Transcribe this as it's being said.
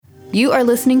You are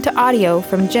listening to audio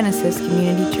from Genesis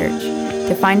Community Church.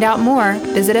 To find out more,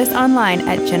 visit us online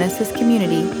at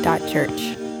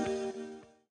genesiscommunity.church.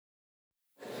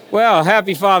 Well,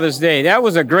 happy Father's Day. That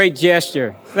was a great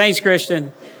gesture. Thanks,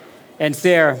 Christian and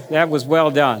Sarah. That was well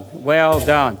done. Well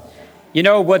done. You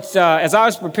know, as I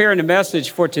was preparing the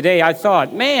message for today, I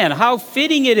thought, man, how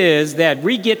fitting it is that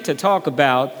we get to talk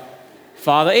about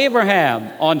Father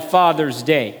Abraham on Father's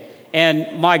Day.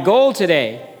 And my goal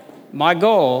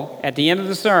at the end of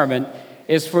the sermon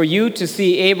is for you to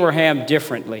see Abraham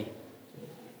differently.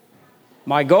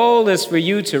 My goal is for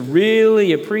you to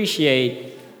really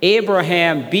appreciate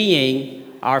Abraham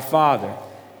being our father.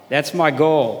 That's my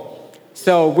goal.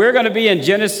 So we're going to be in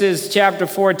Genesis chapter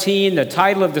 14. The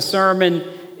title of the sermon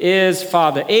is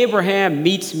Father Abraham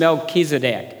Meets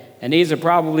Melchizedek. And these are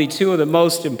probably two of the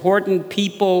most important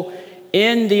people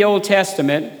in the Old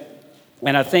Testament.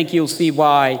 And I think you'll see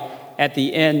why at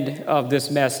the end of this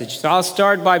message. So I'll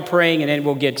start by praying and then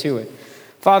we'll get to it.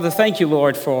 Father, thank you,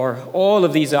 Lord, for all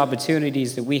of these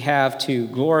opportunities that we have to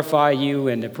glorify you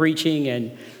in the preaching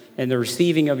and the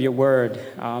receiving of your word.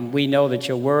 We know that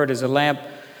your word is a lamp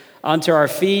unto our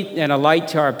feet and a light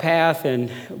to our path,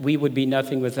 and we would be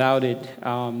nothing without it.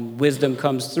 Wisdom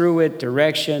comes through it,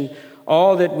 direction,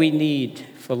 all that we need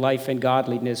for life and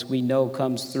godliness, we know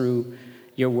comes through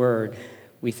your word.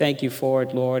 We thank you for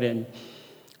it, Lord, and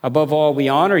above all, we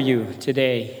honor you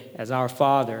today as our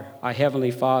Father, our Heavenly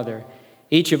Father.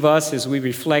 Each of us, as we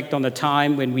reflect on the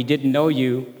time when we didn't know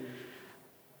you,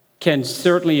 can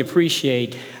certainly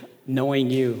appreciate knowing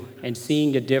you and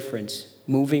seeing the difference,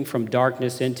 moving from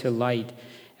darkness into light.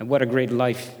 And what a great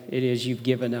life it is you've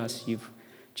given us. You've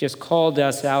just called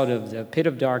us out of the pit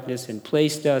of darkness and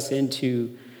placed us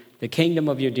into the kingdom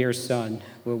of your dear Son,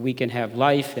 where we can have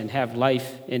life and have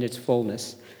life in its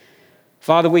fullness.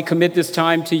 Father, we commit this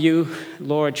time to you,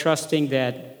 Lord, trusting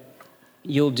that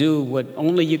you'll do what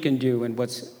only you can do and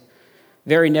what's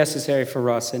very necessary for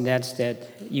us, and that's that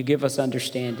you give us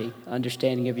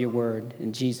understanding of your word.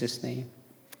 In Jesus' name,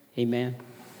 amen.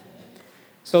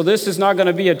 So this is not going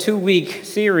to be a 2-week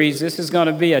series. This is going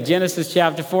to be a Genesis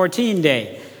chapter 14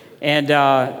 day. And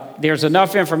there's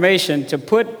enough information to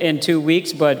put in 2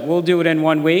 weeks, but we'll do it in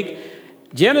 1 week.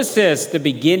 Genesis, the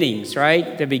beginnings,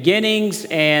 right? The beginnings,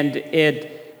 and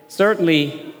it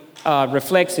certainly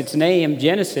reflects its name,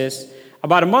 Genesis.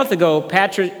 About a month ago,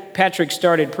 Patrick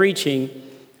started preaching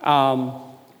about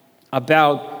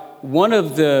one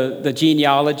of the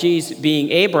genealogies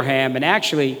being Abraham, and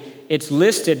actually it's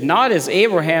listed not as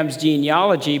Abraham's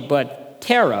genealogy, but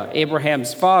Terah,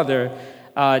 Abraham's father,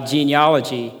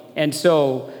 genealogy. And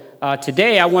so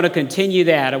today I want to continue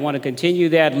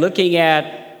that. Looking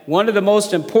at one of the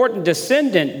most important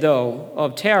descendant, though,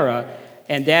 of Terah,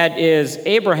 and that is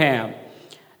Abraham.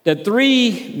 The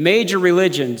 3 major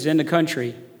religions in the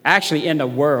country, actually in the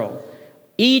world,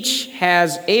 each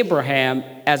has Abraham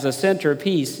as a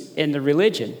centerpiece in the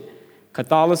religion.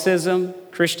 Catholicism,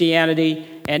 Christianity,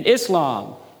 and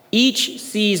Islam. Each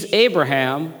sees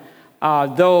Abraham,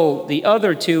 though the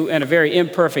other two in a very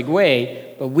imperfect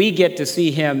way, but we get to see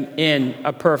him in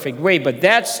a perfect way. But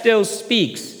that still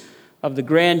speaks of the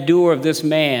grandeur of this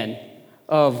man,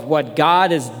 of what God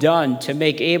has done to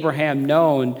make Abraham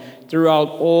known throughout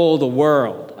all the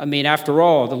world. I mean, after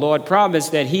all, the Lord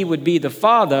promised that he would be the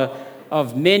father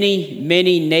of many,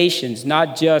 many nations,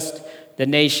 not just the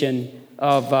nation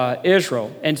of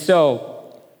Israel. And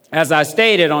so, as I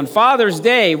stated, on Father's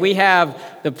Day, we have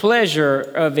the pleasure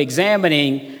of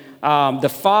examining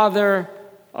the father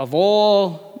of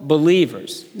all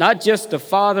believers, not just the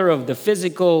father of the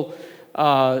physical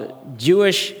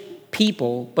Jewish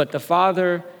people, but the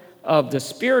father of the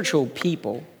spiritual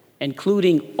people,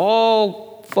 including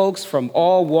all folks from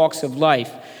all walks of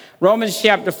life. Romans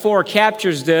chapter 4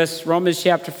 captures this. Romans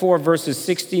chapter 4, verses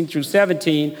 16 through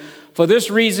 17. For this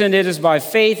reason, it is by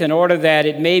faith, in order that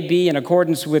it may be in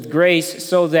accordance with grace,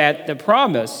 so that the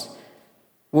promise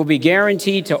will be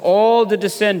guaranteed to all the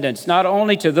descendants, not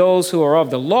only to those who are of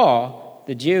the law,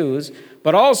 the Jews,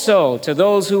 but also to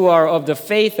those who are of the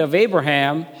faith of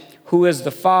Abraham, who is the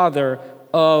father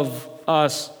of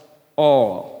us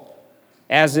all.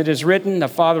 As it is written, the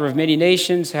father of many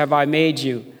nations have I made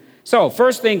you. So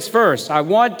first things first, I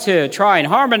want to try and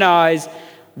harmonize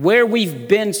where we've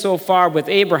been so far with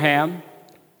Abraham.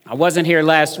 I wasn't here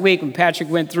last week when Patrick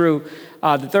went through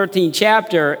the 13th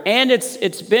chapter, and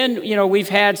it's been, we've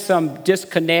had some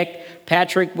disconnect.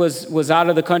 Patrick was out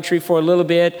of the country for a little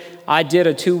bit. I did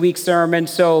a 2-week sermon.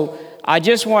 So I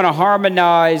just want to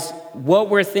harmonize what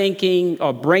we're thinking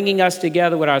or bringing us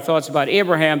together with our thoughts about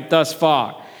Abraham thus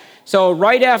far. So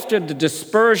right after the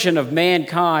dispersion of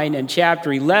mankind in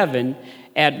chapter 11,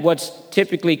 at what's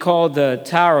typically called the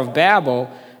Tower of Babel,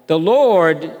 the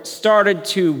Lord started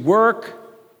to work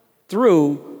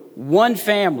through one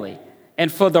family.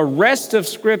 And for the rest of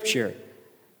Scripture,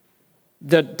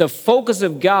 the focus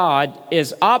of God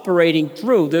is operating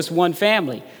through this one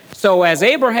family. So as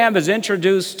Abraham is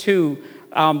introduced to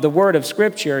the word of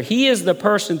Scripture, he is the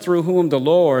person through whom the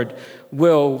Lord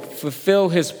will fulfill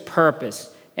his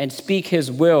purpose and speak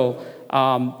his will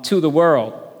to the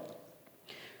world.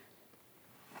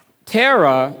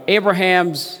 Terah,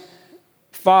 Abraham's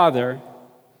father,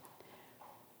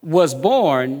 was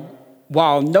born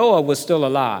while Noah was still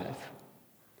alive.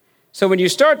 So when you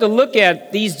start to look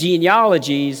at these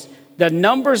genealogies, the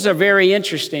numbers are very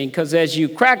interesting, because as you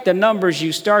crack the numbers,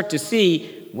 you start to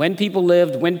see when people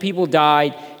lived, when people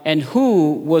died, and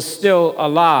who was still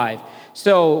alive.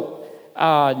 So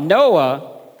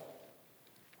Noah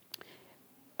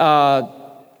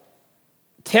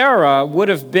would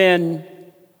have been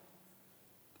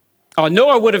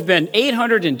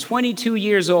 822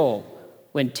 years old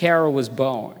when Terah was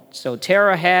born. So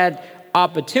Terah had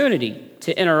opportunity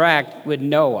to interact with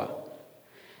Noah.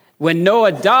 When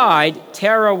Noah died,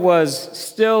 Terah was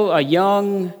still a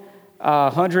young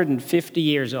 150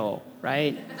 years old,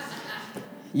 right?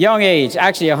 Young age,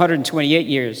 actually 128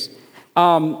 years.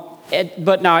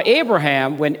 But now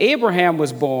Abraham, when Abraham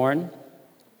was born,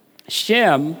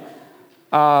 Shem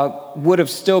would have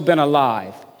still been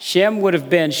alive. Shem,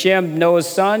 Noah's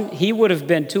son, he would have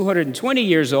been 220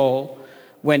 years old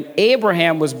when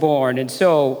Abraham was born. And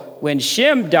so when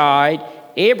Shem died,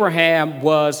 Abraham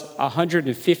was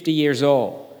 150 years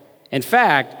old. In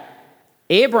fact,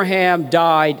 Abraham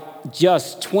died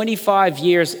just 25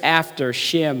 years after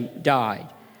Shem died.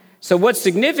 So what's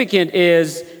significant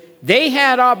is they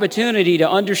had opportunity to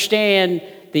understand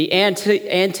the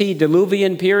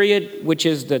antediluvian period, which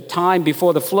is the time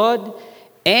before the flood,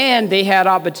 and they had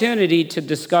opportunity to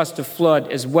discuss the flood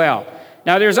as well.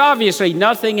 Now, there's obviously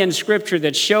nothing in Scripture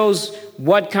that shows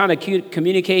what kind of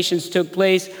communications took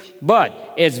place, but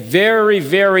it's very,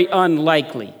 very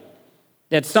unlikely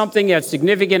that something as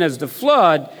significant as the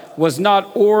flood was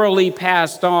not orally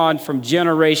passed on from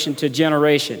generation to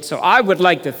generation. So I would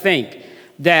like to think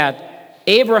that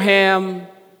Abraham,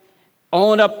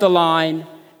 on up the line,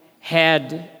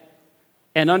 had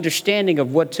an understanding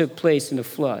of what took place in the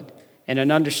flood and an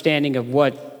understanding of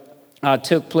what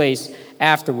took place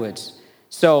afterwards.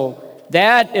 So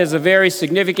that is a very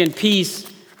significant piece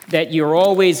that you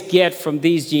always get from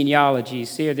these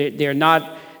genealogies. Here, they're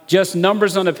not just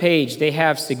numbers on a page. They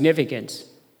have significance.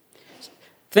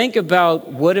 Think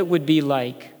about what it would be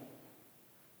like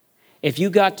if you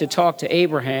got to talk to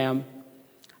Abraham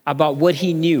about what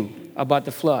he knew about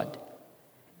the flood,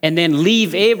 and then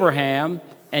leave Abraham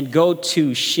and go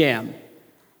to Shem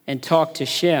and talk to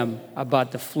Shem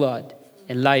about the flood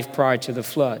and life prior to the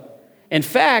flood. In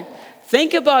fact,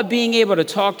 think about being able to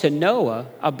talk to Noah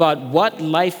about what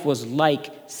life was like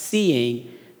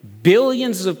seeing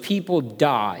billions of people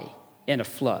die in a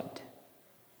flood.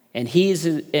 And he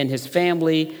and his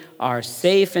family are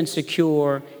safe and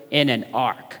secure in an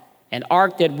ark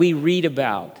that we read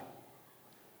about,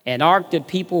 an ark that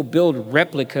people build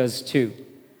replicas to.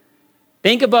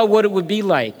 Think about what it would be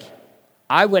like.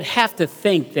 I would have to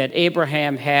think that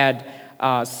Abraham had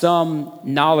some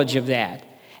knowledge of that.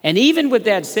 And even with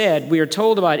that said, we are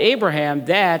told about Abraham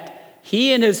that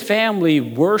he and his family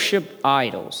worshiped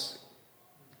idols.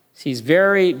 It's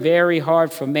very, very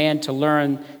hard for man to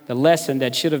learn the lesson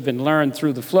that should have been learned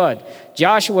through the flood.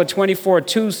 Joshua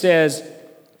 24:2 says,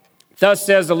 "Thus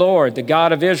says the Lord, the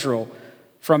God of Israel,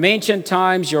 from ancient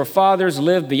times your fathers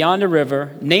lived beyond the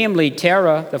river, namely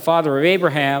Terah, the father of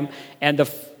Abraham, and the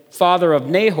father of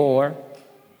Nahor,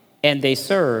 and they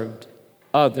served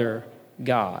other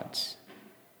gods."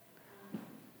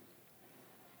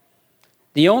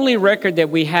 The only record that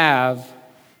we have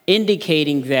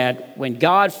indicating that when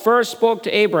God first spoke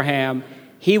to Abraham,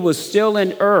 he was still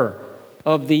in Ur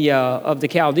of the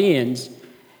Chaldeans,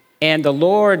 and the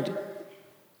Lord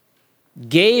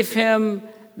gave him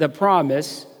the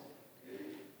promise,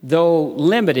 though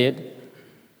limited,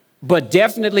 but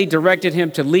definitely directed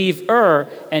him to leave Ur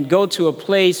and go to a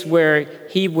place where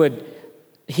he would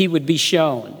be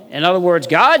shown. In other words,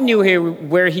 God knew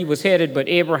where he was headed, but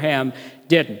Abraham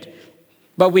didn't.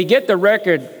 But we get the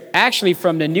record actually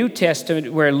from the New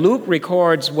Testament, where Luke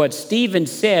records what Stephen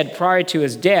said prior to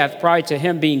his death, prior to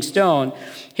him being stoned.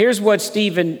 Here's what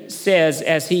Stephen says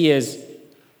as he is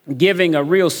giving a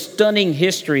real stunning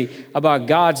history about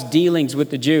God's dealings with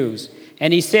the Jews.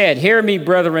 And he said, "Hear me,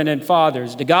 brethren and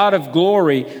fathers. The God of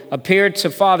glory appeared to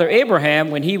Father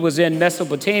Abraham when he was in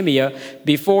Mesopotamia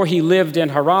before he lived in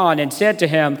Haran, and said to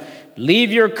him,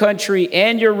 leave your country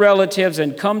and your relatives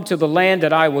and come to the land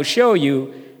that I will show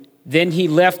you. Then he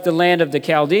left the land of the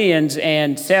Chaldeans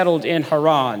and settled in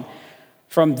Haran.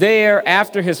 From there,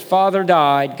 after his father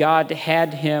died, God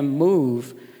had him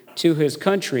move to his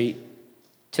country,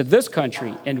 to this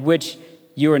country in which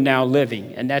you are now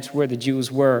living. And that's where the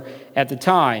Jews were at the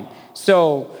time.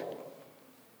 So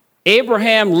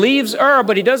Abraham leaves Ur,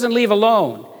 but he doesn't leave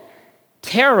alone.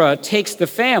 Terah takes the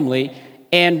family,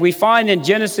 and we find in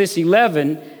Genesis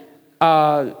 11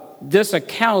 this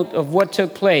account of what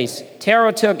took place.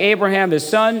 Terah took Abraham, his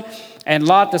son, and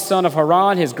Lot, the son of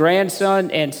Haran, his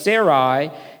grandson, and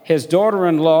Sarai, his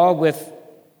daughter-in-law, with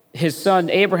his son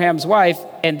Abraham's wife,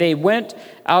 and they went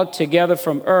out together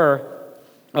from Ur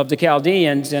of the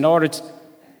Chaldeans in order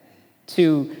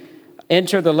to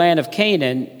enter the land of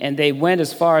Canaan, and they went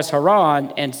as far as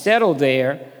Haran and settled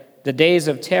there. The days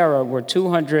of Terah were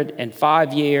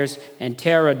 205 years, and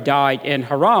Terah died in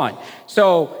Haran.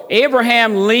 So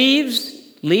Abraham leaves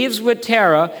with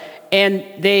Terah,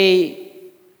 and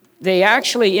they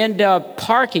actually end up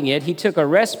parking it. He took a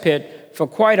respite for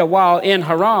quite a while in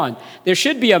Haran. There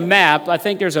should be a map. I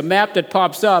think there's a map that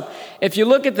pops up. If you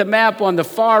look at the map on the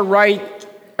far right,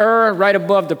 right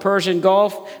above the Persian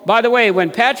Gulf. By the way,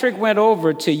 when Patrick went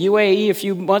over to UAE a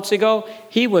few months ago,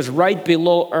 he was right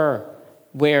below Ur,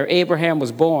 where Abraham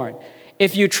was born.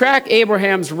 If you track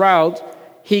Abraham's route,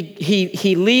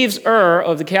 he leaves Ur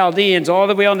of the Chaldeans all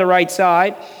the way on the right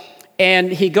side,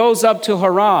 and he goes up to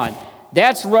Haran.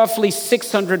 That's roughly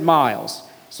 600 miles.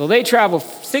 So they travel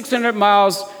 600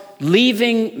 miles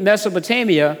leaving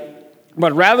Mesopotamia,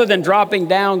 but rather than dropping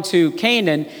down to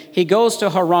Canaan, he goes to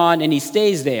Haran and he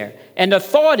stays there. And the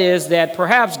thought is that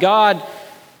perhaps God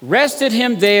rested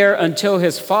him there until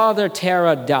his father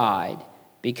Terah died,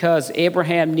 because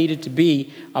Abraham needed to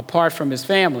be apart from his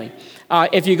family.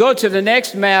 If you go to the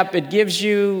next map, it gives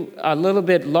you a little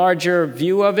bit larger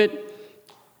view of it.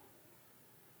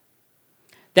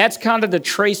 That's kind of the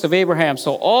trace of Abraham.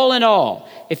 So all in all,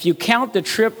 if you count the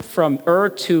trip from Ur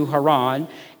to Haran,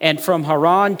 and from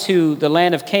Haran to the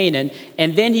land of Canaan,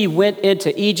 and then he went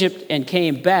into Egypt and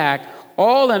came back,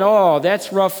 all in all,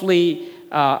 that's roughly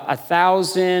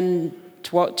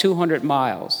 1,200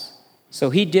 miles. So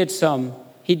he did some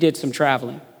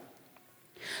traveling.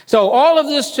 So all of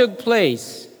this took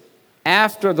place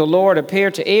after the Lord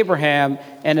appeared to Abraham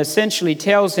and essentially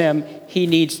tells him he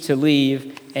needs to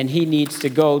leave and he needs to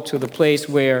go to the place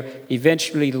where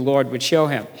eventually the Lord would show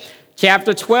him.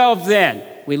 Chapter 12 then.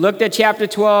 We looked at chapter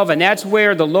 12, and that's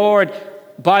where the Lord,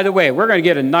 by the way, we're going to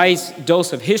get a nice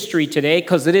dose of history today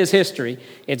because it is history.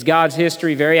 It's God's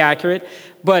history, very accurate.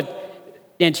 But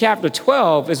in chapter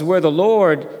 12 is where the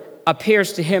Lord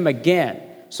appears to him again.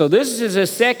 So this is a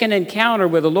second encounter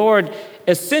where the Lord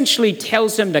essentially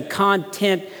tells him the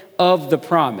content of the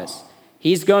promise.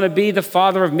 He's going to be the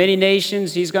father of many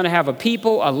nations. He's going to have a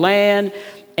people, a land,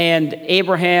 and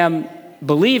Abraham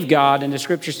believed God, and the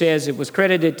scripture says it was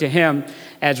credited to him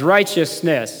as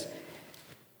righteousness.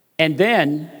 And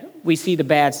then we see the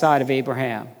bad side of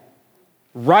Abraham.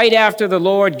 Right after the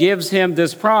Lord gives him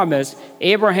this promise,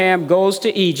 Abraham goes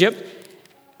to Egypt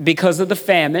because of the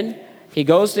famine. He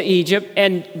goes to Egypt,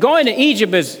 and going to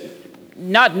Egypt is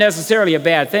not necessarily a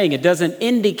bad thing. It doesn't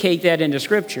indicate that in the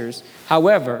scriptures.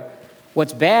 However,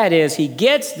 what's bad is he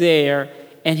gets there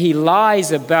and he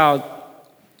lies about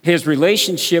his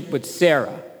relationship with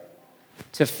Sarah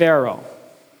to Pharaoh.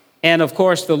 And of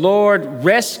course, the Lord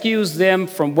rescues them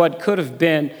from what could have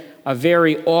been a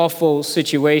very awful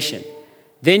situation.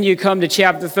 Then you come to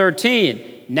chapter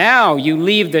 13. Now you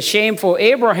leave the shameful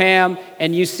Abraham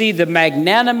and you see the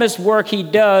magnanimous work he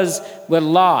does with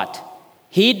Lot.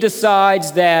 He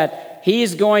decides that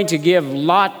he's going to give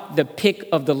Lot the pick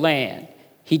of the land.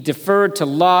 He deferred to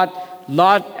Lot.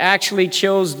 Lot actually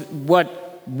chose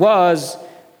what was,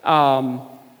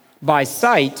 by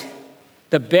sight,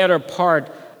 the better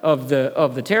part of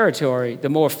the territory, the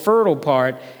more fertile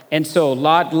part, and so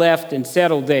Lot left and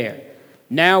settled there.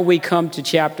 Now we come to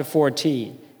chapter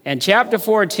 14. And chapter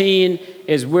 14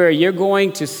 is where you're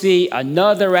going to see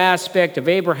another aspect of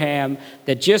Abraham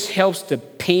that just helps to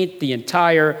paint the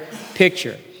entire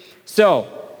picture. So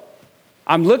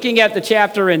I'm looking at the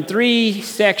chapter in three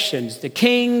sections: the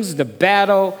kings, the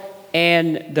battle,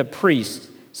 and the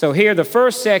priest. So here, the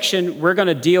first section, we're going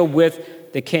to deal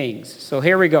with the kings. So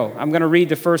here we go. I'm going to read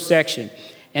the first section.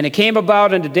 And it came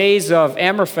about in the days of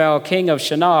Amraphel, king of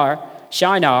Shinar,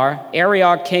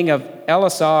 Arioch, king of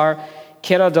Elasar,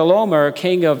 Kedorlaomer,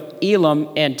 king of Elam,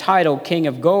 and Tidal, king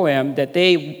of Goim, that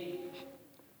they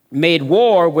made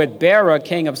war with Bera,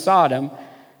 king of Sodom,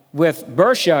 with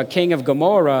Bersha, king of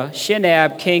Gomorrah,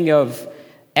 Shinab, king of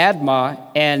Admah,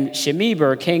 and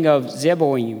Shemeber, king of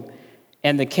Zeboim,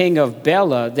 and the king of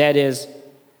Bela, that is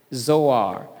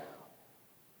Zoar.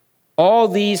 All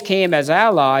these came as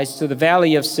allies to the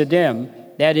valley of Siddim,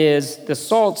 that is the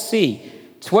Salt Sea.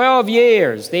 12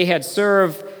 years they had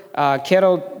served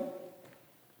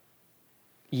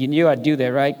you knew I'd do that,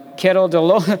 right?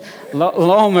 Kedorlaomer.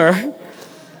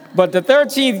 But the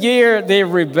 13th year they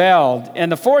rebelled,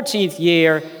 and the 14th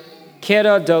year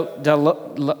Kedorlaomer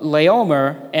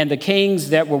and the kings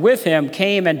that were with him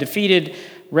came and defeated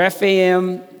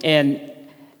Rephaim and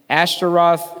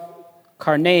Ashtaroth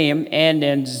Karnaim and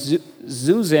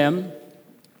Zuzim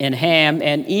and Ham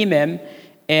and Emim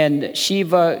and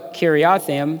Shiva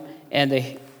Kiriathim and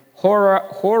the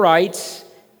Horites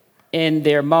in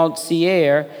their Mount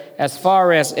Seir as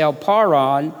far as El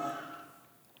Paran,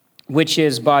 which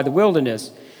is by the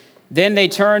wilderness. Then they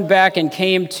turned back and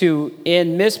came to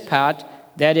En Mishpat,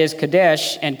 that is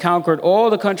Kadesh, and conquered all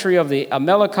the country of the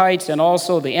Amalekites and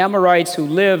also the Amorites who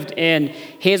lived in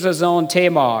Hazazon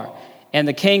Tamar. And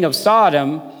the king of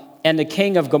Sodom and the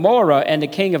king of Gomorrah and the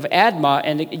king of Admah,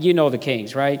 and you know the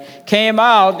kings, right, came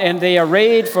out and they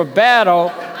arrayed for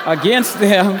battle against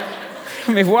them.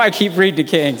 I mean, why keep reading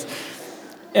the kings?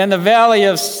 In the valley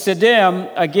of Siddim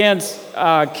against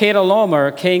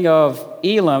Kedorlaomer, king of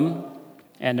Elam,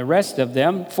 and the rest of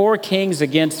them, 4 kings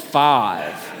against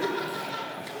 5.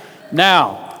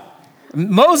 Now,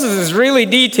 Moses is really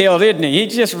detailed, isn't he? He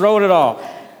just wrote it all.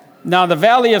 Now, the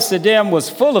valley of Siddim was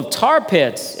full of tar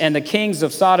pits, and the kings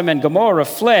of Sodom and Gomorrah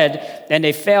fled, and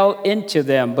they fell into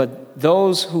them. But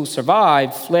those who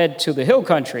survived fled to the hill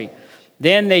country.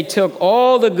 Then they took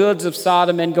all the goods of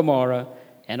Sodom and Gomorrah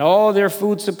and all their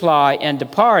food supply and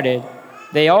departed.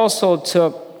 They also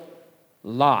took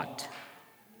Lot,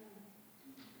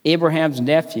 Abraham's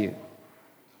nephew,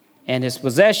 and his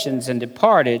possessions and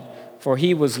departed, for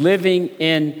he was living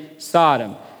in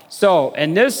Sodom. So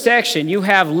in this section, you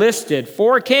have listed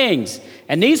 4 kings,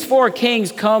 and these 4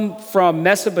 kings come from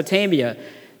Mesopotamia.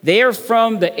 They are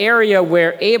from the area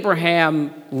where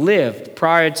Abraham lived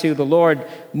prior to the Lord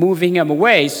moving him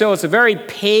away. So it's a very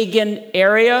pagan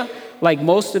area, like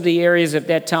most of the areas at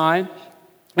that time.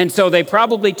 And so they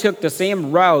probably took the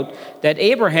same route that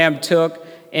Abraham took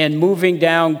in moving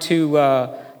down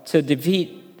to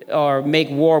defeat or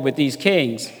make war with these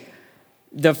kings.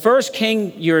 The first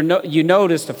king you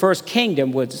notice, the first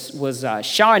kingdom was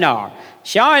Shinar.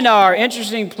 Shinar,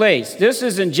 interesting place. This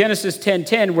is in Genesis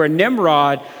 10:10, where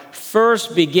Nimrod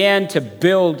first began to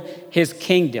build his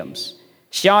kingdoms.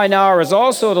 Shinar is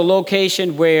also the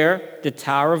location where the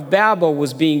Tower of Babel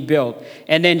was being built.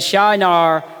 And then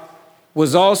Shinar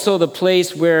was also the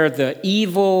place where the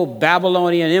evil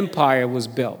Babylonian Empire was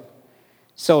built.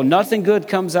 So nothing good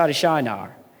comes out of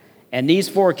Shinar. And these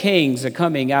 4 kings are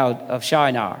coming out of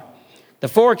Shinar. The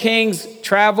 4 kings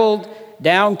traveled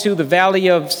down to the valley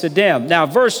of Siddim. Now,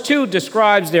 verse 2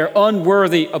 describes their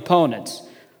unworthy opponents.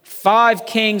 5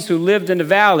 kings who lived in the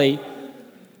valley,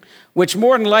 which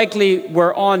more than likely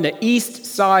were on the east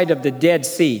side of the Dead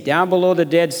Sea, down below the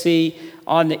Dead Sea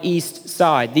on the east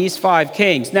side. These 5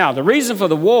 kings. Now, the reason for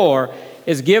the war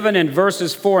is given in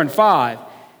verses 4 and 5.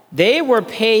 They were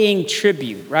paying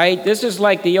tribute, right? This is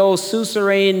like the old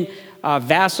suzerain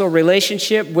vassal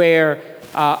relationship where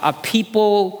a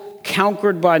people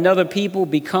conquered by another people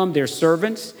become their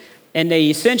servants, and they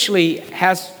essentially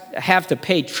have to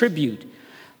pay tribute.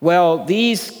 Well,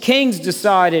 these kings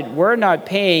decided we're not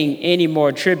paying any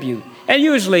more tribute. And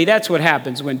usually that's what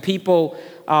happens when people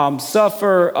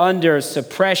suffer under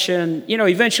suppression. You know,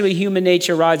 eventually human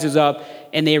nature rises up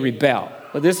and they rebel.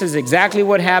 Well, this is exactly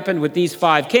what happened with these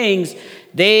 5 kings.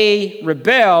 They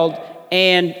rebelled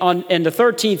and in the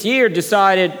 13th year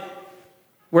decided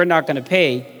we're not going to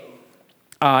pay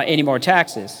any more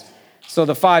taxes. So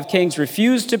the 5 kings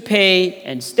refused to pay.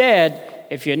 Instead,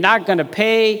 if you're not going to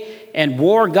pay and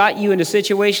war got you in the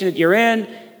situation that you're in,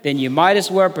 then you might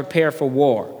as well prepare for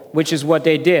war, which is what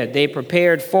they did. They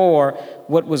prepared for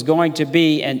what was going to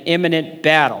be an imminent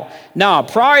battle. Now,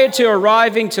 prior to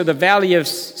arriving to the valley of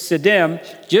Siddim,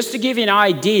 just to give you an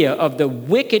idea of the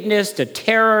wickedness, the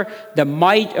terror, the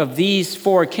might of these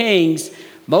 4 kings,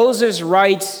 Moses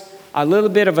writes a little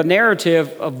bit of a narrative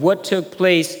of what took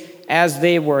place as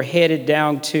they were headed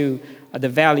down to the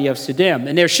valley of Siddim.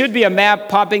 And there should be a map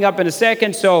popping up in a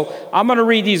second, so I'm going to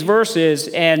read these verses,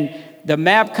 and the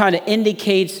map kind of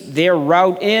indicates their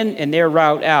route in and their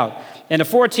route out. In the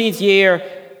 14th year,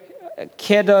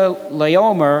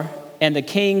 Kedorlaomer and the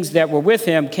kings that were with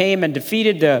him came and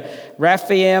defeated the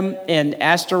Rephaim and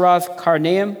Ashtaroth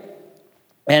Karnaim,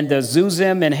 and the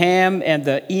Zuzim and Ham, and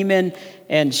the Emin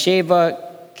and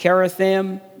Sheva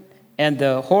Kirathim, and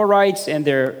the Horites and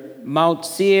their Mount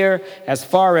Seir, as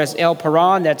far as El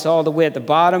Paran, that's all the way at the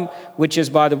bottom, which is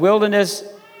by the wilderness.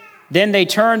 Then they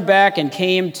turned back and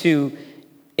came to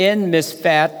En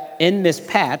Mishpat,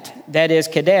 that is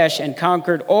Kadesh, and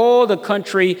conquered all the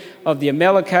country of the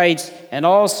Amalekites and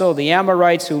also the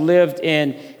Amorites who lived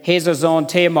in Hazazon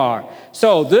Tamar.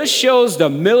 So this shows the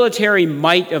military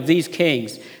might of these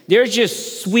kings. They're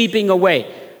just sweeping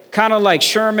away. Kind of like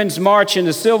Sherman's march in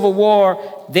the Civil War,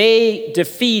 they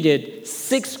defeated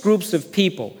 6 groups of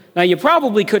people. Now, you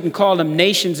probably couldn't call them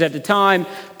nations at the time,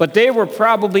 but they were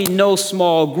probably no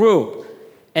small group.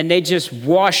 And they just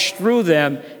washed through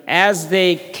them as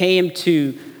they came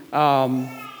to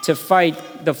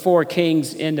fight the 4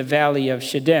 kings in the valley of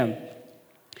Shittim.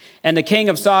 And the king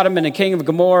of Sodom and the king of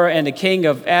Gomorrah and the king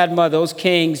of Admah, those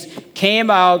kings came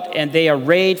out and they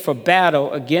arrayed for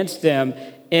battle against them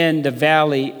in the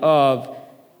valley of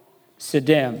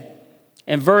Shittim.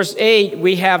 In verse 8,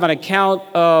 we have an account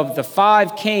of the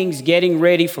 5 kings getting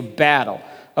ready for battle.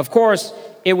 Of course,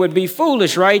 it would be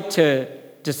foolish, right, to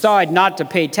decide not to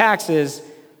pay taxes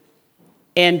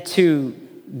and to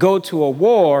go to a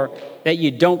war that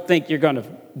you don't think you're going to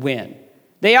win.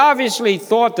 They obviously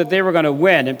thought that they were going to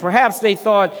win, and perhaps they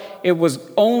thought it was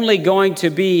only going to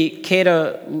be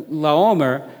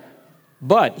Chedorlaomer,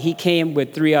 but he came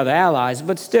with 3 other allies.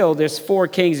 But still, there's 4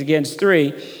 kings against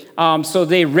 3. So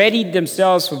they readied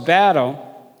themselves for battle.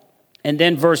 And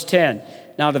then verse 10.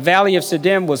 Now the valley of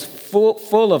Shittim was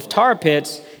full of tar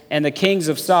pits, and the kings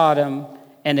of Sodom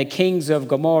and the kings of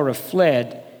Gomorrah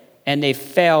fled, and they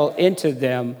fell into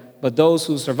them, but those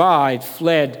who survived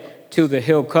fled to the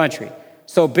hill country.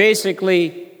 So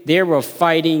basically, they were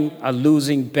fighting a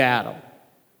losing battle,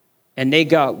 and they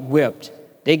got whipped.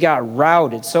 They got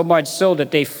routed, so much so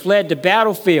that they fled the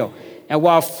battlefield. And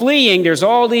while fleeing, there's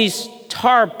all these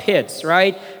tar pits,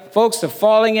 right? Folks are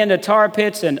falling into tar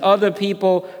pits, and other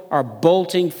people are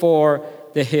bolting for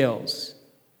the hills.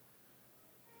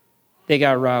 They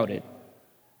got routed.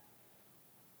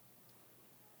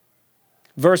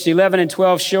 Verse 11 and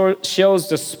 12 shows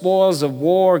the spoils of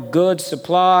war, goods,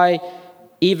 supply,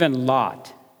 even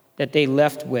Lot that they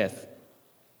left with.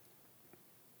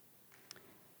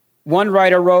 One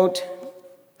writer wrote,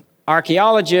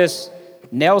 archaeologist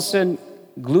Nelson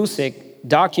Glusick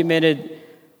documented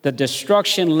the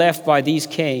destruction left by these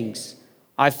kings.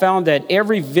 I found that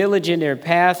every village in their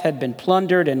path had been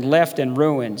plundered and left in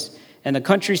ruins, and the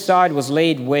countryside was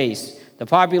laid waste. The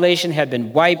population had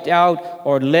been wiped out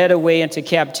or led away into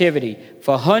captivity.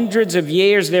 For hundreds of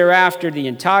years thereafter, the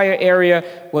entire area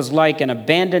was like an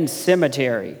abandoned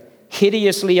cemetery,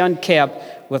 hideously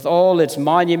unkept, with all its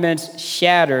monuments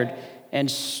shattered and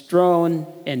strewn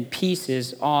in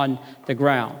pieces on the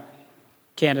ground.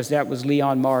 Candace, that was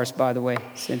Leon Morris, by the way,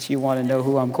 since you want to know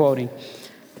who I'm quoting.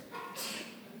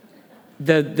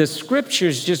 The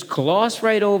scriptures just gloss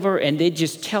right over and they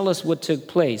just tell us what took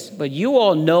place. But you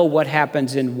all know what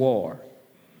happens in war.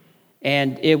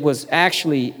 And it was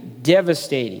actually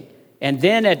devastating. And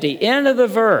then at the end of the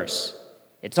verse,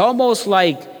 it's almost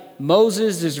like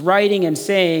Moses is writing and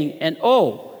saying, and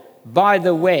oh, by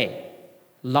the way,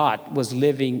 Lot was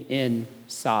living in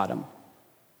Sodom.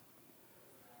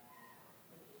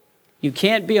 You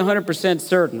can't be 100%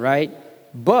 certain, right?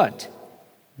 But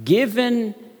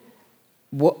given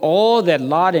all that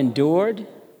Lot endured,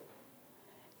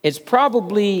 it's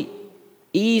probably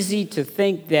easy to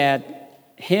think that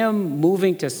him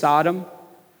moving to Sodom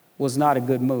was not a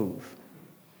good move.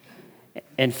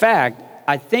 In fact,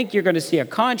 I think you're going to see a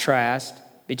contrast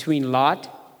between Lot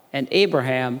and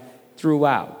Abraham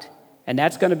throughout. And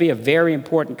that's going to be a very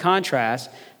important contrast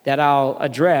that I'll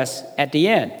address at the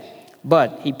end.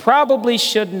 But he probably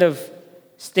shouldn't have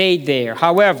stayed there.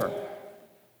 However,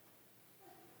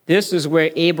 this is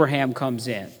where Abraham comes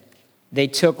in. They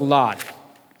took Lot.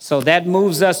 So that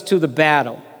moves us to the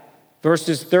battle.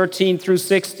 Verses 13 through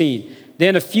 16.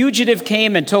 Then a fugitive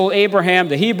came and told Abraham,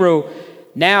 the Hebrew,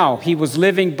 now he was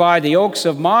living by the oaks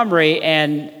of Mamre,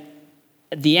 and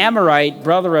the Amorite,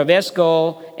 brother of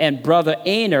Eshcol, and brother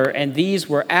Aner, and these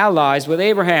were allies with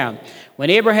Abraham. When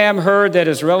Abraham heard that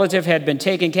his relative had been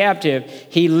taken captive,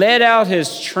 he led out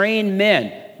his trained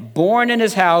men, born in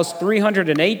his house,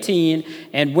 318,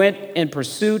 and went in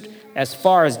pursuit as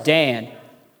far as Dan.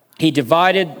 He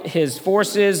divided his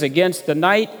forces against them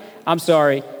by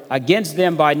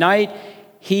night,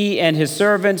 he and his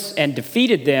servants, and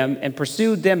defeated them and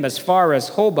pursued them as far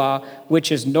as Hobah,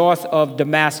 which is north of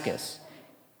Damascus.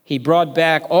 He brought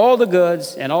back all the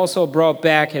goods and also brought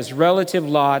back his relative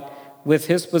Lot with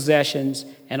his possessions,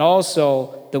 and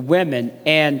also the women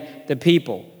and the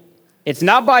people. It's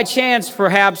not by chance,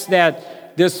 perhaps,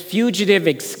 that this fugitive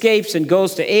escapes and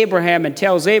goes to Abraham and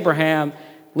tells Abraham,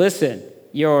 listen,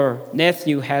 your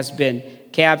nephew has been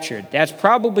captured. That's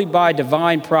probably by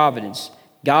divine providence,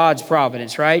 God's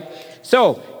providence, right?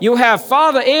 So you have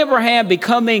Father Abraham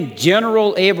becoming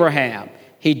General Abraham.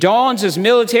 He dons his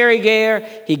military gear.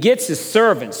 He gets his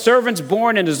servants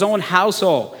born in his own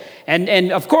household.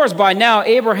 And of course, by now,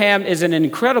 Abraham is an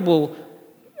incredibly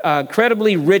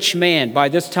rich man by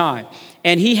this time.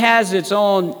 And he has his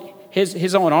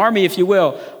own army, if you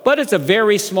will. But it's a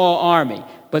very small army.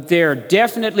 But they're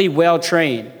definitely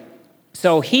well-trained.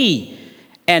 So he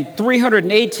and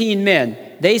 318 men,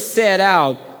 they set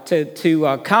out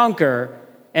to conquer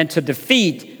and to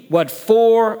defeat what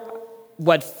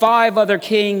 5 other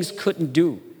kings couldn't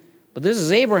do. But this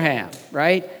is Abraham,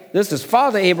 right? This is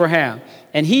Father Abraham.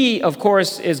 And he, of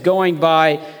course, is going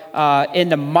by in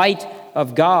the might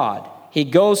of God. He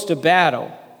goes to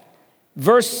battle.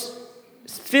 Verse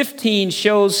 15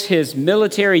 shows his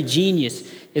military genius.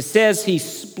 It says he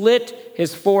split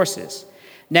his forces.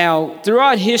 Now,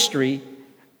 throughout history,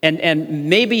 and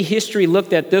maybe history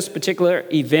looked at this particular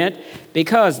event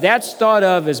because that's thought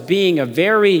of as being a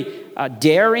very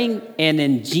daring and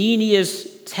ingenious,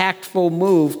 tactful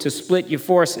move to split your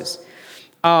forces.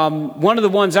 One of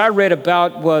the ones I read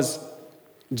about was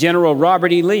General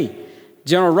Robert E. Lee.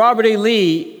 General Robert E.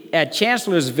 Lee at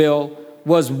Chancellorsville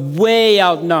was way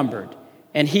outnumbered,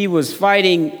 and he was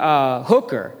fighting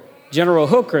Hooker, General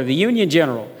Hooker, the Union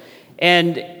general.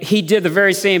 And he did the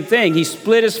very same thing. He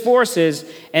split his forces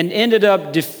and ended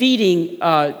up defeating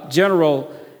General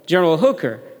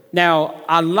Hooker. Now,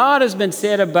 a lot has been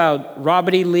said about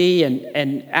Robert E. Lee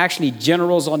and actually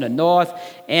generals on the north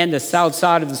and the south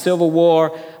side of the Civil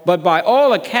War. But by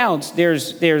all accounts,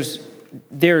 there's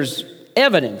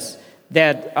evidence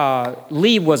that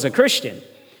Lee was a Christian.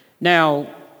 Now,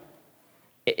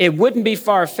 it wouldn't be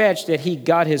far-fetched that he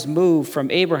got his move from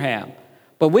Abraham.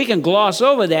 But we can gloss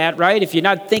over that, right, if you're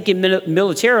not thinking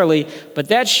militarily, but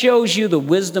that shows you the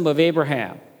wisdom of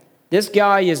Abraham. This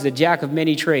guy is the jack of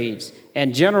many trades.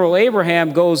 And General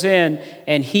Abraham goes in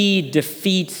and he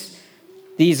defeats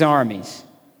these armies.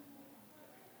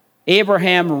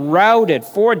 Abraham routed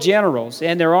 4 generals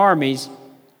and their armies,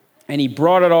 and he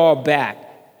brought it all back.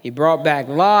 He brought back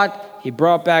Lot. He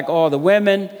brought back all the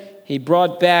women. He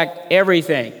brought back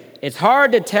everything. It's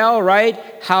hard to tell, right,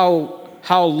 how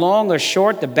long or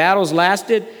short the battles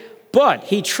lasted, but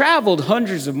he traveled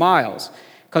hundreds of miles.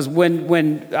 Because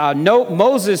when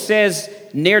Moses says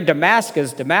near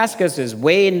Damascus, Damascus is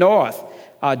way north,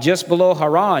 just below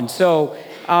Haran. So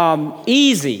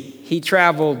easy, he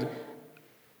traveled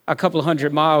a couple of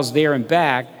hundred miles there and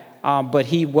back, but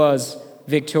he was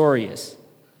victorious.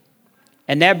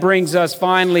 And that brings us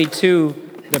finally to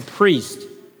the priest.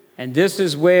 And this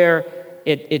is where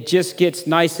it just gets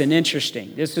nice and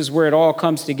interesting. This is where it all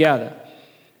comes together.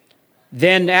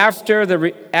 Then after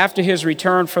his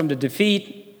return from the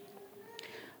defeat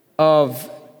of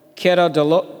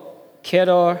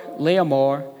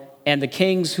Chedorlaomer and the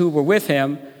kings who were with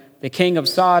him, the king of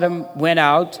Sodom went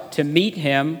out to meet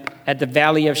him at the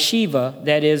valley of Shiva,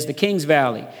 that is the king's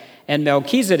valley. And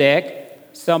Melchizedek,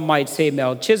 some might say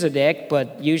Melchizedek,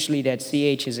 but usually that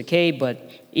CH is a K, but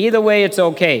either way it's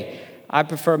okay. I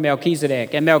prefer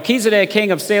Melchizedek. And Melchizedek,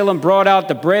 king of Salem, brought out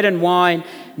the bread and wine.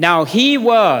 Now he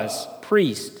was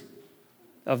priest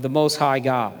of the Most High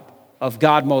God, of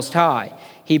God Most High.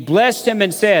 He blessed him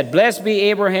and said, "Blessed be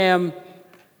Abraham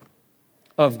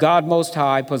of God Most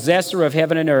High, possessor of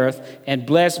heaven and earth, and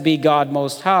blessed be God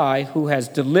Most High, who has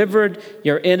delivered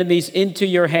your enemies into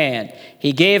your hand."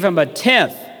 He gave him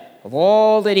 1/10 of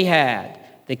all that he had.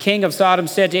 The king of Sodom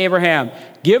said to Abraham,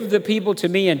 "Give the people to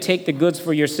me and take the goods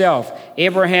for yourself."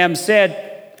 Abraham said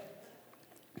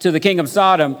to the king of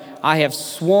Sodom, "I have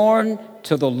sworn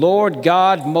to the Lord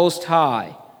God Most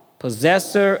High,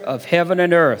 possessor of heaven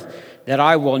and earth, that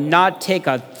I will not take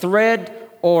a thread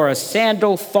or a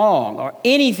sandal thong or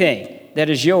anything that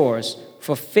is yours,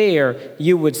 for fear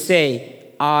you would say,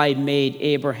 'I made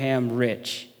Abraham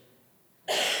rich.'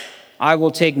 I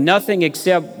will take nothing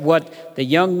except what the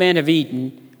young men have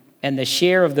eaten, and the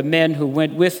share of the men who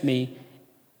went with me,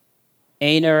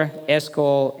 Aner,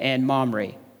 Eshcol, and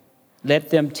Mamre.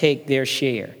 Let them take their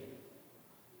share."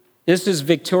 This is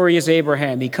victorious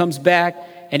Abraham. He comes back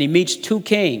and he meets 2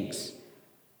 kings,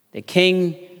 the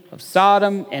king of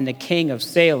Sodom and the king of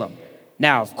Salem.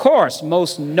 Now, of course,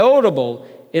 most notable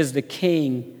is the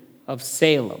king of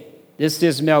Salem. This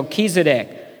is Melchizedek.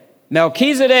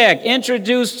 Melchizedek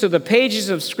introduced to the pages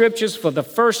of scriptures for the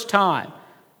first time.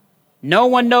 No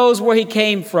one knows where he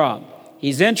came from.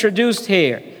 He's introduced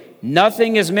here.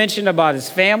 Nothing is mentioned about his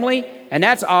family. And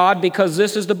that's odd because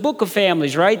this is the book of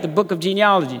families, right? The book of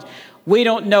genealogies. We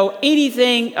don't know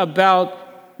anything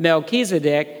about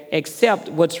Melchizedek except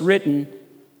what's written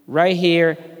right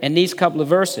here in these couple of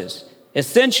verses.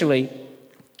 Essentially,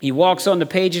 he walks on the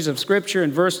pages of Scripture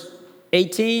in verse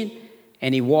 18,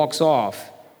 and he walks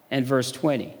off in verse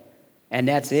 20. And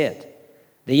that's it.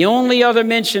 The only other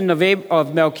mention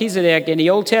of Melchizedek in the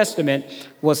Old Testament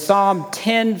was Psalms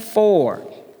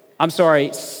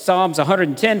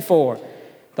 110:4.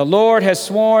 The Lord has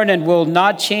sworn and will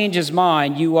not change his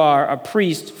mind. You are a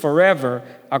priest forever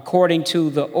according to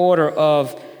the order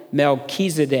of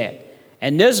Melchizedek.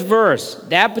 And this verse,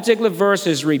 that particular verse,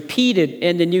 is repeated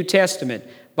in the New Testament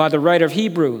by the writer of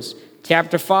Hebrews,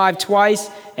 chapter 5 twice,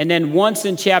 and then once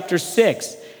in chapter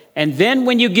 6. And then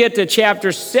when you get to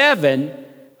chapter 7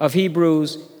 of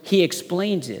Hebrews, he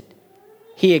explains it.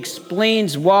 He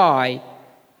explains why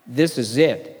this is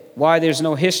it, why there's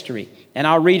no history. And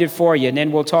I'll read it for you, and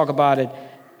then we'll talk about it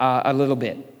a little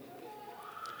bit.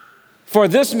 For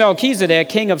this Melchizedek,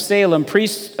 king of Salem,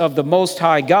 priest of the Most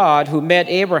High God, who met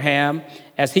Abraham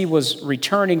as he was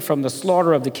returning from the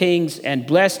slaughter of the kings and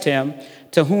blessed him,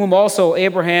 to whom also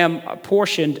Abraham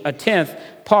apportioned a 10th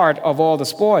part of all the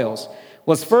spoils,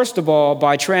 was first of all,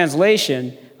 by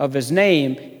translation of his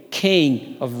name,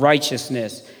 King of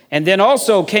Righteousness, and then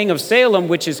also King of Salem,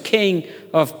 which is King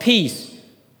of Peace,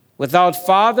 without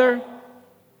father,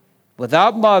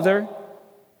 without mother,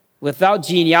 without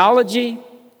genealogy,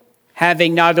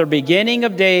 having neither beginning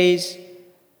of days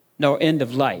nor end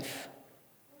of life,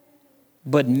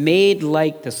 but made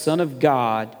like the Son of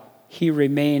God, he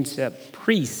remains a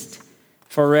priest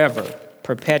forever,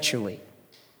 perpetually.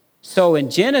 So in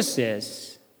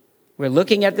Genesis, we're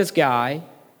looking at this guy,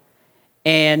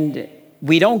 and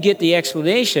we don't get the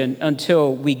explanation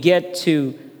until we get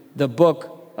to the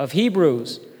book of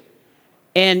Hebrews.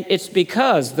 And it's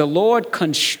because the Lord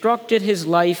constructed his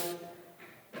life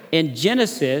in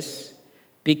Genesis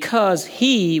because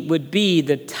he would be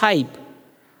the type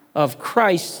of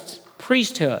Christ's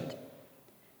priesthood.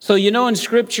 So you know in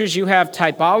scriptures you have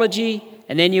typology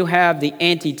and then you have the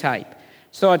antitype.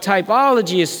 So a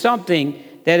typology is something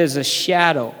that is a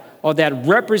shadow or that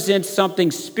represents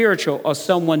something spiritual or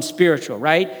someone spiritual,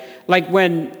 right? Like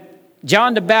when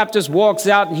John the Baptist walks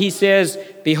out and he says,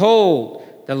 "Behold,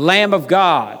 the Lamb of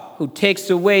God who takes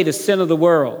away the sin of the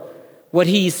world." What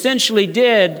he essentially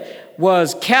did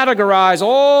was categorize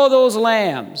all those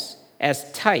lambs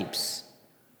as types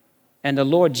and the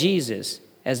Lord Jesus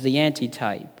as the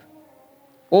antitype.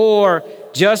 Or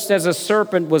just as a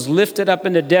serpent was lifted up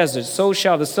in the desert, so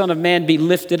shall the Son of Man be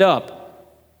lifted up,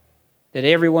 that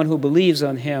everyone who believes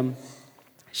on him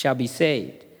shall be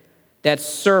saved. That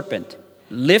serpent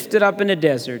lifted up in the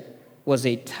desert was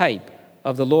a type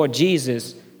of the Lord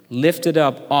Jesus lifted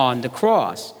up on the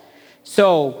cross.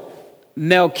 So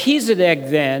Melchizedek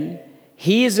then,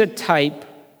 he is a type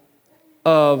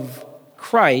of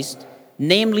Christ,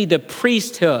 namely the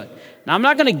priesthood. Now, I'm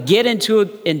not going to get into it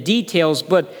in details,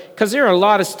 but because there are a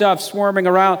lot of stuff swarming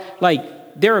around,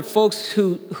 like there are folks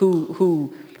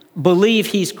who believe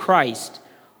he's Christ.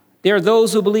 There are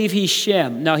those who believe he's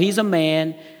Shem. Now, he's a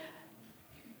man,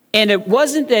 and it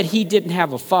wasn't that he didn't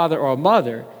have a father or a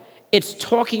mother. It's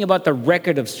talking about the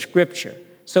record of Scripture.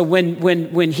 So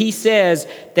when he says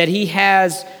that he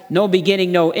has no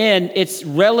beginning, no end, it's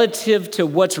relative to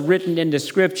what's written in the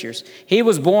Scriptures. He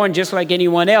was born just like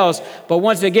anyone else, but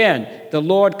once again, the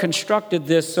Lord constructed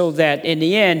this so that in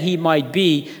the end, he might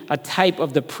be a type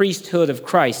of the priesthood of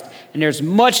Christ. And there's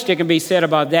much that can be said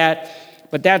about that,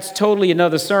 but that's totally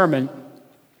another sermon.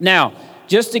 Now,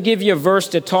 just to give you a verse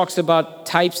that talks about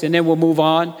types, and then we'll move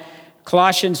on.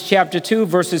 Colossians chapter 2,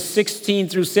 verses 16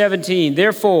 through 17.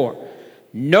 Therefore,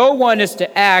 no one is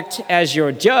to act as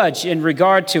your judge in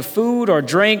regard to food or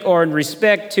drink or in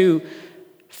respect to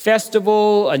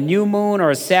festival, a new moon, or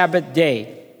a Sabbath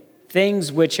day,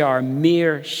 things which are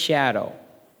mere shadow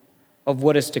of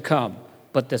what is to come,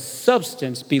 but the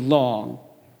substance belongs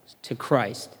to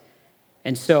Christ.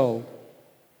 And so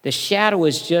the shadow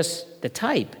is just the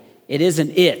type. It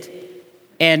isn't it.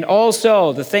 And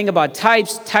also the thing about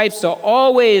types are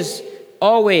always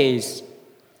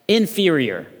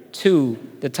inferior to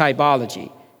the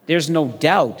typology. There's no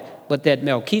doubt but that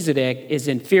Melchizedek is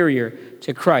inferior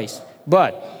to Christ.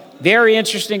 But very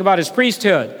interesting about his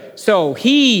priesthood. So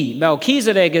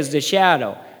Melchizedek is the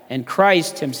shadow, and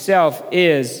Christ himself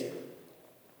is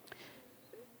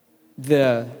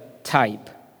the type,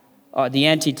 the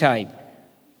antitype.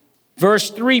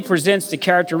 Verse 3 presents the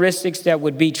characteristics that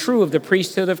would be true of the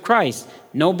priesthood of Christ.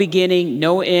 No beginning,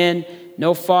 no end,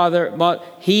 no father, but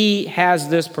he has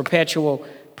this perpetual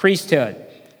priesthood.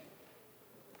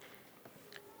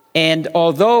 And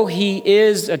although he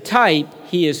is a type,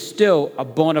 he is still a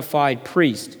bona fide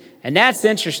priest. And that's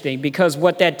interesting because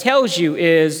what that tells you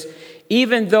is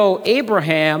even though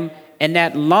Abraham and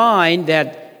that line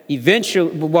that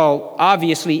eventually, well,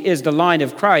 obviously is the line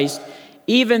of Christ,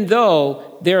 even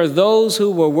though there are those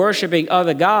who were worshiping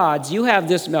other gods, you have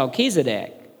this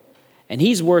Melchizedek, and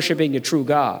he's worshiping the true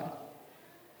God.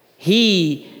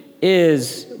 He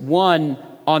is one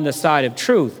on the side of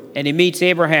truth, and he meets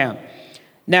Abraham.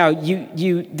 Now,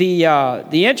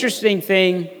 the interesting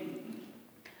thing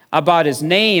about his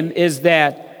name is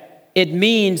that it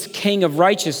means king of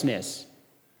righteousness.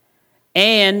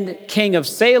 And king of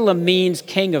Salem means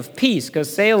king of peace,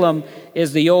 because Salem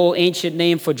is the old ancient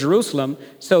name for Jerusalem,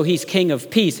 so he's king of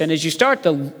peace. And as you start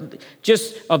to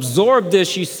just absorb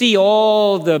this, you see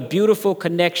all the beautiful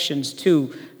connections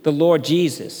to the Lord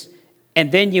Jesus.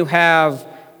 And then you have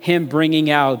him bringing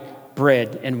out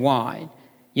bread and wine.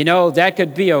 You know, that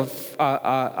could be a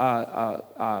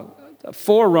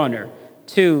forerunner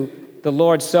to the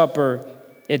Lord's Supper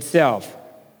itself.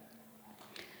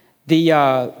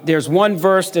 There's one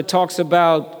verse that talks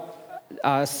about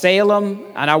Salem,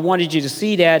 and I wanted you to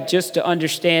see that just to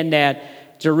understand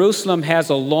that Jerusalem has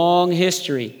a long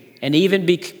history. And even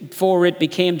before it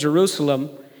became Jerusalem,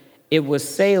 it was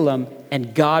Salem,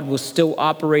 and God was still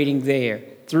operating there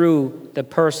through the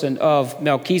person of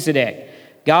Melchizedek.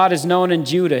 God is known in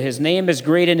Judah. His name is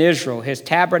great in Israel. His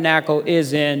tabernacle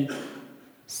is in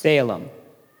Salem,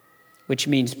 which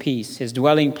means peace. His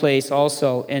dwelling place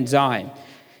also in Zion.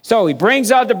 So he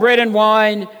brings out the bread and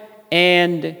wine,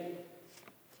 and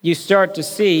you start to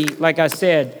see, like I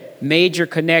said, major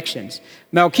connections.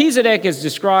 Melchizedek is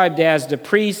described as the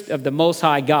priest of the Most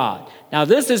High God. Now,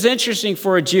 this is interesting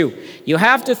for a Jew. You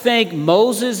have to think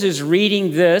Moses is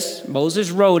reading this.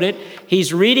 Moses wrote it.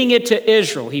 He's reading it to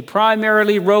Israel. He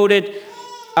primarily wrote it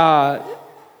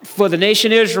for the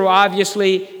nation Israel,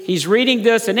 obviously. He's reading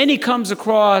this, and then he comes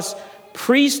across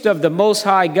priest of the Most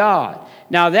High God.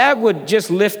 Now, that would just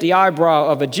lift the eyebrow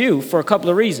of a Jew for a couple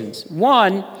of reasons.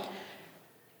 One,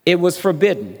 it was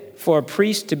forbidden for a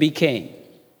priest to be king.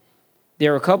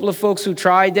 There are a couple of folks who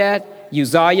tried that.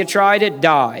 Uzziah tried it,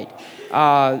 died.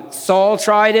 Saul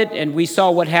tried it, and we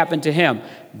saw what happened to him.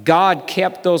 God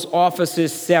kept those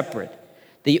offices separate.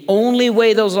 The only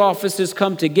way those offices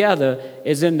come together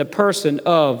is in the person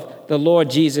of the Lord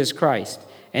Jesus Christ.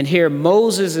 And here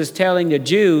Moses is telling the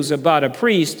Jews about a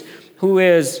priest who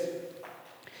is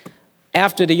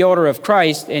after the order of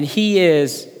Christ, and he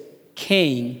is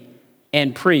king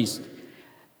and priest.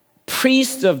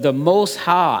 Priest of the Most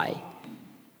High.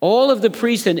 All of the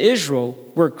priests in Israel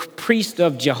were priests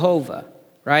of Jehovah,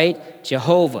 right?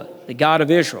 Jehovah, the God of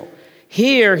Israel.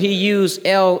 Here he used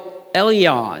El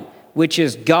Elyon, which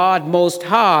is God Most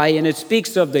High, and it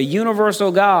speaks of the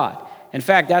universal God. In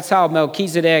fact, that's how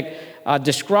Melchizedek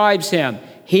describes him.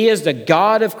 He is the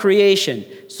God of creation.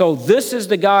 So this is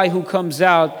the guy who comes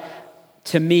out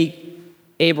to meet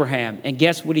Abraham. And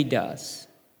guess what he does?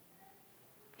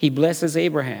 He blesses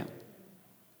Abraham.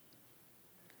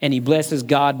 And he blesses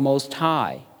God Most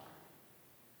High.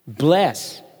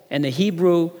 Bless. And the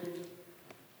Hebrew,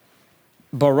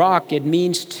 barak, it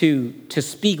means to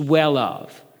speak well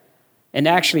of. And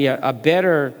actually, a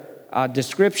better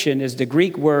description is the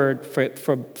Greek word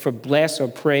for bless or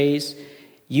praise,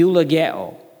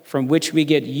 eulogeo, from which we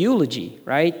get eulogy,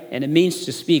 right? And it means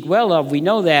to speak well of. We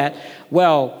know that.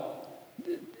 Well,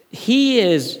 he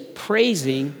is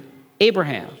praising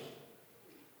Abraham.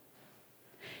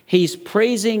 He's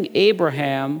praising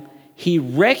Abraham. He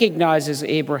recognizes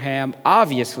Abraham,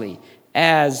 obviously,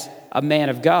 as a man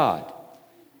of God.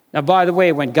 Now, by the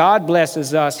way, when God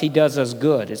blesses us, he does us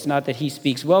good. It's not that he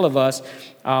speaks well of us,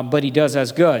 but he does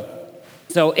us good.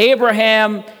 So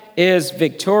Abraham is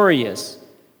victorious.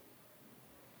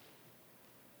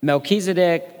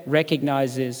 Melchizedek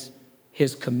recognizes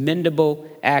his commendable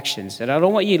actions. And I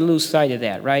don't want you to lose sight of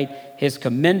that, right? His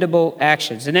commendable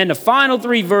actions. And then the final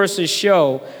three verses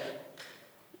show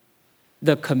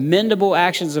the commendable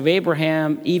actions of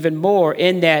Abraham even more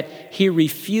in that he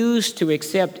refused to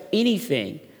accept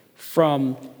anything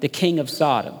from the king of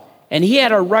Sodom. And he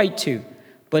had a right to,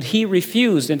 but he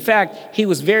refused. In fact, he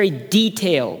was very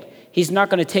detailed. He's not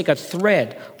going to take a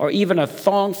thread or even a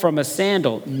thong from a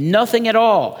sandal, nothing at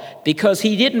all, because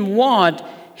he didn't want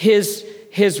his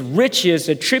riches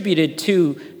attributed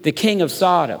to the king of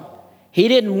Sodom. He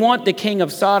didn't want the king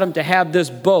of Sodom to have this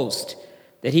boast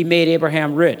that he made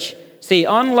Abraham rich. See,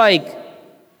 unlike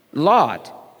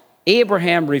Lot,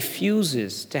 Abraham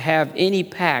refuses to have any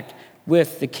pact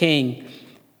with the king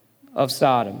of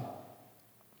Sodom.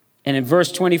 And in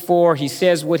verse 24, he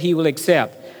says what he will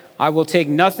accept. I will take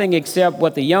nothing except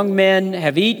what the young men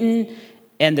have eaten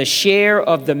and the share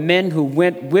of the men who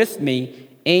went with me,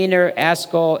 Aner,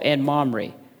 Askol, and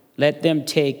Mamre. Let them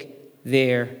take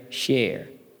their share.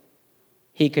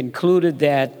 He concluded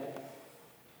that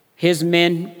his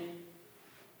men,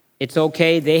 it's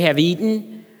okay, they have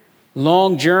eaten.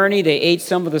 Long journey, they ate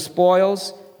some of the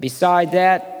spoils. Beside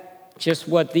that, just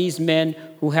what these men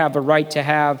who have a right to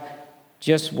have,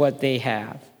 just what they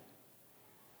have.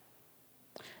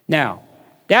 Now,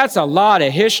 that's a lot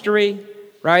of history,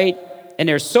 right? And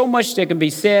there's so much that can be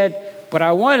said, but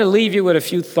I want to leave you with a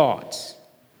few thoughts.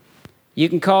 You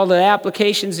can call it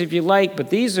applications if you like, but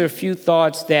these are a few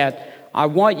thoughts that I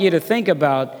want you to think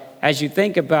about as you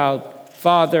think about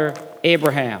Father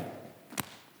Abraham.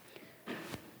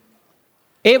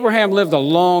 Abraham lived a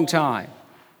long time,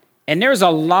 and there's a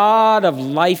lot of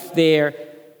life there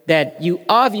that you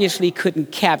obviously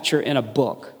couldn't capture in a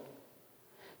book.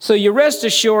 So you rest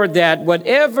assured that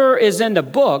whatever is in the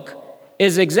book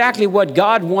is exactly what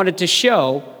God wanted to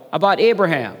show about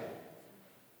Abraham.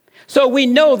 So we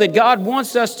know that God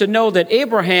wants us to know that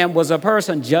Abraham was a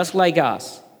person just like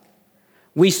us.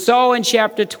 We saw in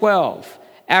chapter 12,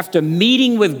 after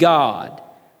meeting with God,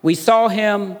 we saw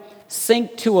him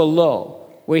sink to a low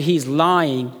where he's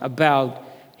lying about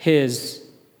his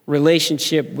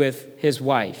relationship with his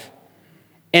wife.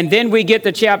 And then we get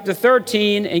to chapter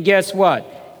 13, and guess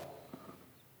what?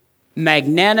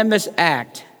 Magnanimous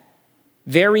act,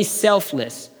 very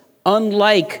selfless,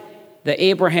 unlike the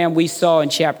Abraham we saw in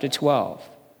chapter 12.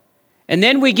 And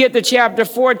then we get to chapter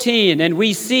 14, and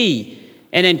we see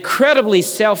an incredibly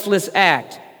selfless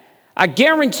act. I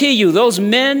guarantee you those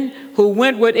men who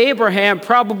went with Abraham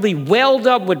probably welled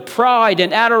up with pride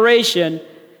and adoration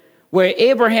where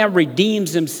Abraham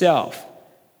redeems himself.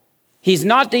 He's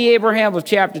not the Abraham of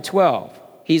chapter 12.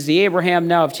 He's the Abraham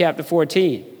now of chapter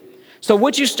 14. So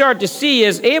what you start to see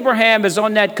is Abraham is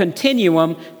on that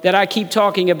continuum that I keep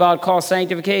talking about called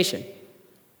sanctification.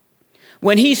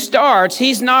 When he starts,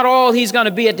 he's not all he's going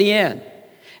to be at the end.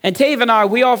 And Tave and I,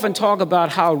 we often talk about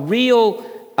how real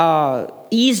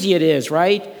easy it is,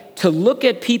 right, to look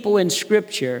at people in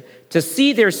Scripture, to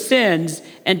see their sins,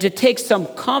 and to take some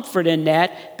comfort in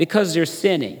that because they're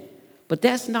sinning. But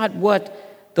that's not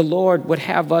what the Lord would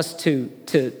have us to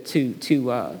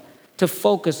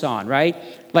focus on, right?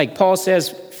 Like Paul says,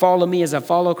 follow me as I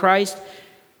follow Christ.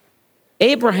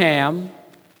 Abraham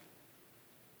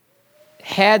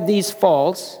had these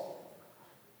faults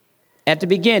at the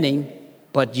beginning,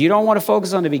 but you don't want to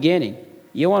focus on the beginning.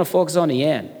 You want to focus on the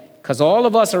end, because all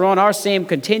of us are on our same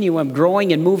continuum,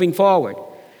 growing and moving forward.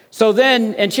 So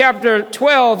then in chapter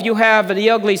 12, you have the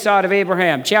ugly side of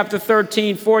Abraham. Chapter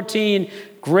 13, 14,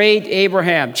 great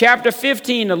Abraham. Chapter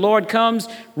 15, the Lord comes,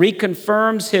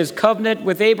 reconfirms his covenant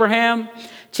with Abraham.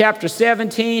 Chapter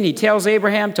 17, he tells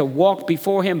Abraham to walk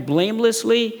before him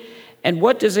blamelessly. And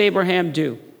what does Abraham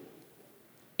do?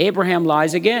 Abraham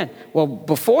lies again. Well,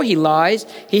 before he lies,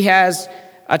 he has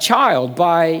a child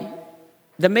by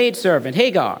the maidservant,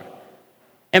 Hagar.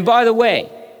 And by the way,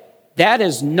 that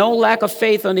is no lack of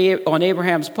faith on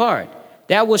Abraham's part.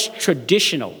 That was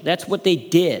traditional. That's what they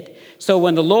did. So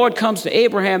when the Lord comes to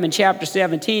Abraham in chapter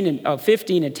 17 and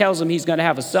 15 and tells him he's going to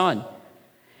have a son,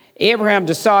 Abraham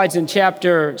decides in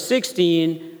chapter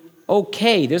 16,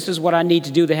 okay, this is what I need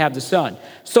to do to have the son.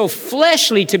 So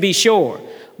fleshly to be sure,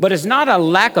 but it's not a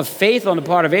lack of faith on the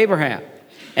part of Abraham.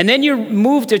 And then you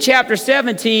move to chapter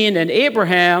 17, and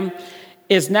Abraham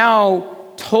is now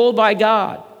told by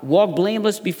God, walk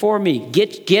blameless before me,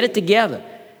 get it together.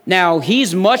 Now,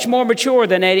 he's much more mature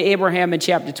than Abraham in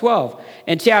chapter 12.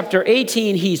 In chapter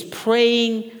 18, he's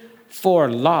praying for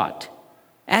Lot.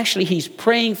 Actually, he's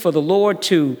praying for the Lord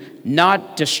to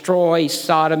not destroy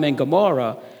Sodom and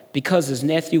Gomorrah because his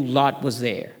nephew Lot was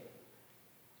there.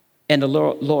 And the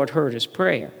Lord heard his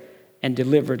prayer and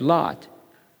delivered Lot.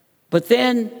 But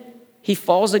then he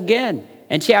falls again.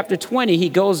 In chapter 20, he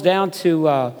goes down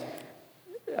to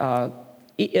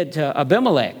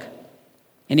Abimelech.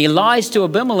 And he lies to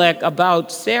Abimelech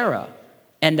about Sarah.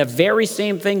 And the very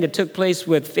same thing that took place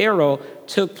with Pharaoh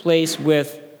took place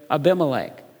with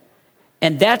Abimelech.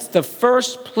 And that's the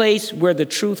first place where the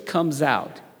truth comes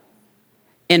out.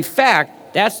 In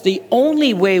fact, that's the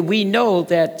only way we know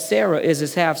that Sarah is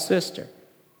his half-sister,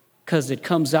 because it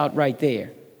comes out right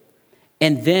there.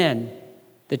 And then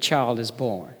the child is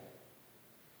born.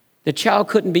 The child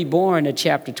couldn't be born at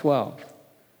chapter 12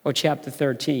 or chapter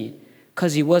 13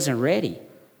 because he wasn't ready.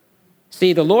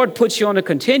 See, the Lord puts you on a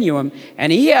continuum,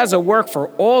 and he has a work for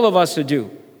all of us to do.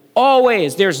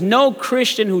 Always. There's no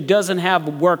Christian who doesn't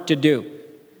have work to do.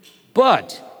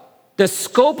 But the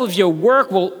scope of your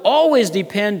work will always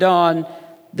depend on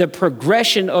the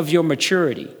progression of your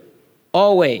maturity,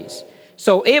 always.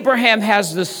 So Abraham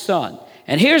has this son.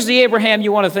 And here's the Abraham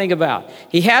you want to think about.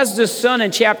 He has this son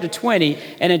in chapter 20,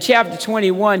 and in chapter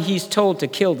 21, he's told to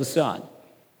kill the son.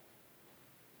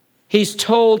 He's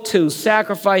told to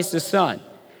sacrifice the son.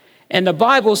 And the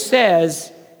Bible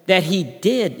says that he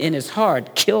did in his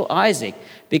heart kill Isaac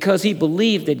because he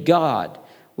believed that God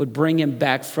would bring him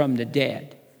back from the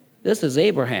dead. This is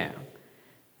Abraham.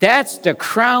 That's the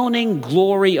crowning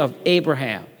glory of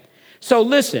Abraham. So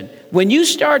listen, when you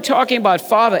start talking about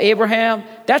Father Abraham,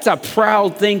 that's a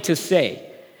proud thing to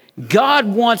say. God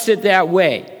wants it that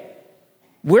way.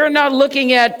 We're not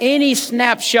looking at any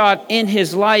snapshot in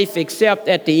his life except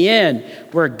at the end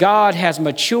where God has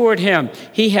matured him.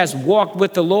 He has walked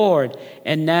with the Lord.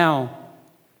 And now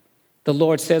the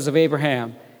Lord says of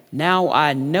Abraham, now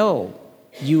I know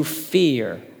you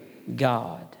fear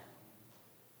God.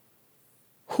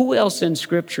 Who else in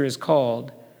Scripture is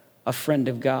called a friend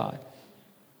of God?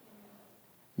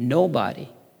 Nobody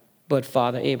but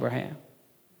Father Abraham.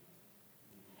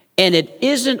 And it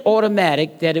isn't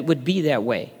automatic that it would be that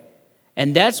way.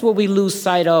 And that's what we lose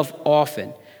sight of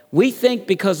often. We think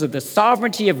because of the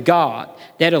sovereignty of God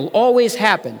that it'll always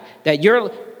happen, that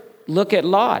look at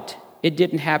Lot. It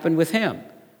didn't happen with him.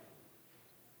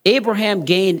 Abraham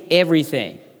gained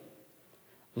everything.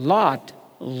 Lot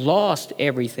lost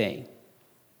everything.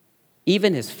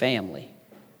 Even his family.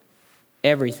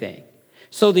 Everything.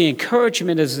 So the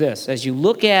encouragement is this. As you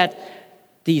look at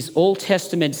these Old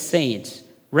Testament saints,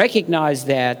 recognize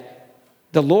that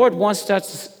the Lord wants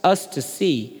us to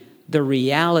see the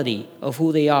reality of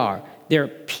who they are. They're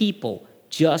people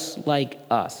just like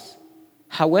us.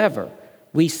 However,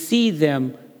 we see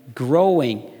them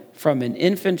growing from an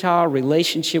infantile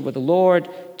relationship with the Lord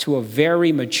to a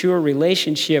very mature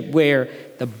relationship where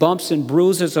the bumps and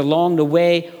bruises along the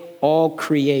way all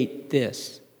create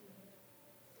this.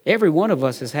 Every one of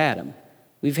us has had them.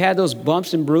 We've had those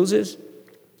bumps and bruises,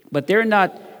 but they're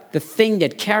not the thing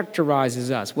that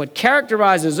characterizes us. What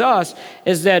characterizes us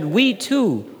is that we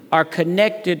too are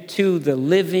connected to the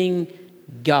living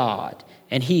God,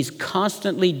 and he's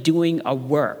constantly doing a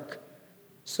work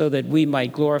so that we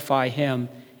might glorify him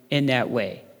in that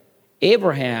way.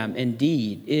 Abraham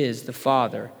indeed is the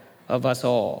father of us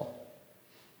all,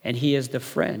 and he is the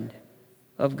friend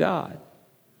of God.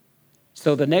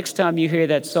 So the next time you hear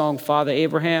that song, Father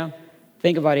Abraham,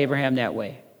 think about Abraham that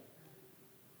way.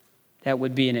 That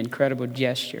would be an incredible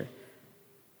gesture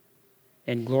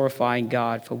in glorifying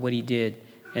God for what he did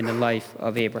in the life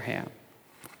of Abraham.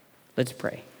 Let's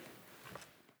pray.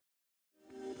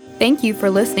 Thank you for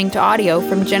listening to audio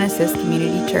from Genesis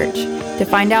Community Church. To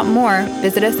find out more,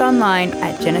 visit us online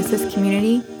at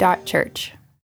genesiscommunity.church.